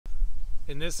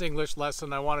In this English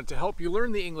lesson, I wanted to help you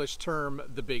learn the English term,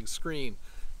 the big screen.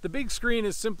 The big screen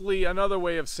is simply another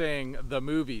way of saying the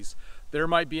movies. There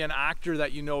might be an actor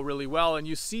that you know really well and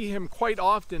you see him quite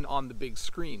often on the big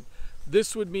screen.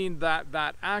 This would mean that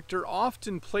that actor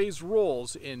often plays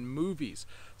roles in movies.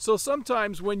 So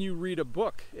sometimes when you read a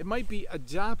book, it might be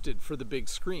adapted for the big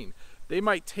screen. They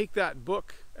might take that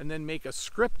book and then make a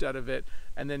script out of it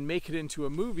and then make it into a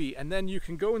movie, and then you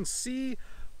can go and see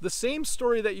the same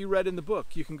story that you read in the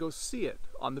book. You can go see it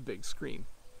on the big screen.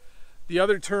 The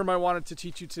other term I wanted to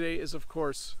teach you today is, of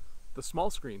course, the small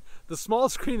screen. The small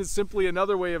screen is simply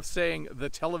another way of saying the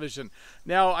television.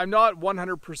 Now, I'm not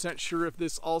 100% sure if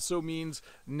this also means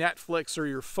Netflix or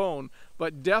your phone,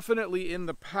 but definitely in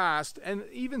the past, and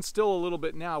even still a little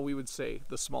bit now, we would say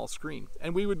the small screen.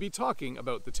 And we would be talking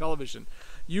about the television.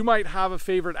 You might have a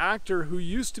favorite actor who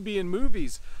used to be in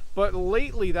movies, but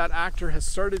lately that actor has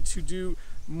started to do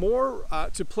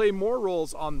to play more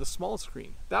roles on the small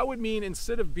screen. That would mean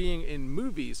instead of being in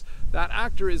movies, that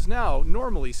actor is now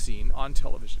normally seen on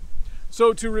television.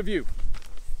 So to review,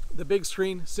 the big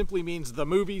screen simply means the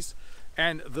movies,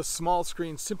 and the small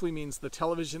screen simply means the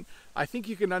television. I think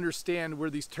you can understand where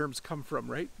these terms come from,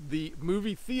 right? The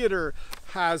movie theater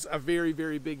has a very,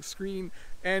 very big screen,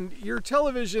 and your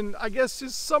television, I guess,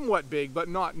 is somewhat big, but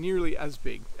not nearly as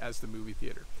big as the movie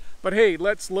theater. But hey,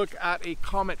 let's look at a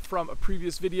comment from a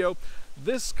previous video.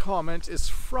 This comment is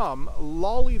from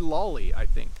Lolly Lolly, I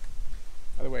think.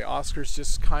 By the way, Oscar's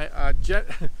just kind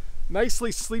of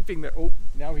nicely sleeping there. Oh,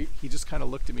 now he just kind of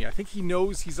looked at me. I think he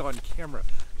knows he's on camera.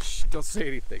 Shh, don't say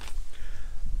anything.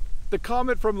 The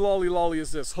comment from Lolly Lolly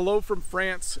is this: hello from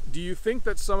France. Do you think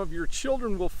that some of your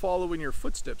children will follow in your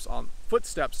footsteps on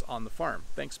the farm?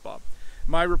 Thanks, Bob.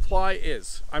 My reply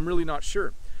is, I'm really not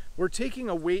sure. We're taking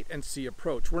a wait and see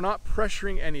approach. We're not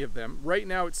pressuring any of them. Right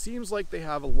now, it seems like they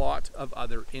have a lot of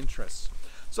other interests.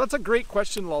 So that's a great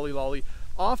question, Lolly Lolly.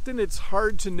 Often it's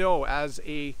hard to know, as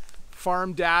a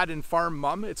farm dad and farm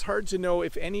mom, it's hard to know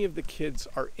if any of the kids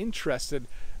are interested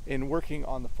in working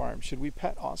on the farm. Should we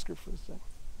pet Oscar for a sec?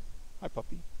 Hi,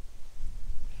 puppy.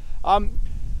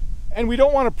 And we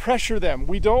don't want to pressure them.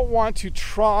 We don't want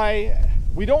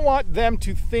them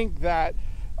to think that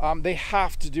they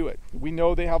have to do it. We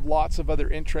know they have lots of other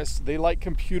interests. They like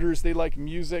computers, they like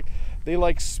music, they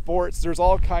like sports. There's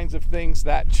all kinds of things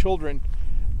that children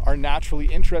are naturally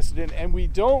interested in, and we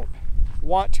don't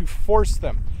want to force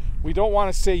them. We don't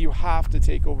want to say you have to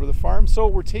take over the farm, so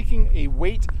we're taking a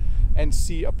wait and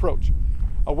see approach.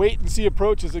 A wait and see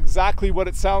approach is exactly what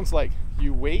it sounds like.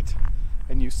 You wait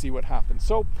and you see what happens.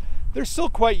 So they're still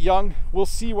quite young. We'll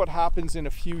see what happens in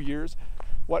a few years.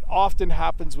 What often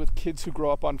happens with kids who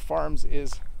grow up on farms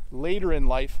is later in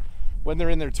life, when they're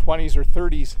in their 20s or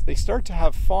 30s, they start to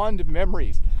have fond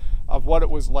memories of what it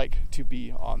was like to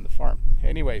be on the farm.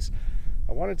 Anyways,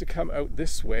 I wanted to come out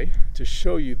this way to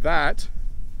show you that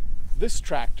this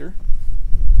tractor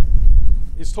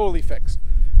is totally fixed.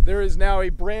 There is now a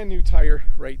brand new tire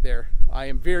right there. I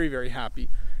am very, very happy.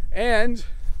 And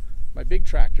my big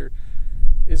tractor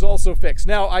is also fixed.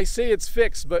 Now, I say it's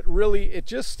fixed, but really it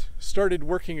just started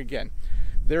working again.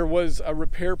 There was a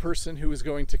repair person who was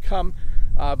going to come,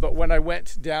 but when I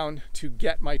went down to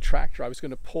get my tractor, I was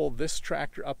going to pull this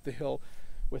tractor up the hill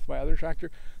with my other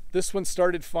tractor. This one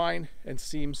started fine and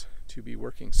seems to be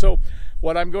working. So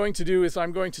what I'm going to do is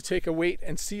I'm going to take a wait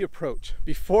and see approach.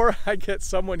 Before I get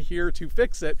someone here to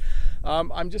fix it,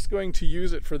 I'm just going to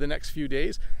use it for the next few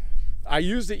days. I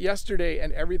used it yesterday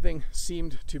and everything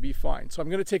seemed to be fine. So I'm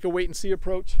going to take a wait and see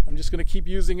approach. I'm just going to keep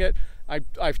using it.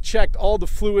 I've checked all the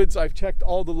fluids. I've checked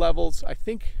all the levels. I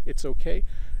think it's okay.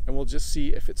 And we'll just see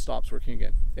if it stops working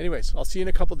again. Anyways, I'll see you in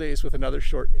a couple days with another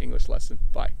short English lesson.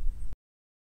 Bye.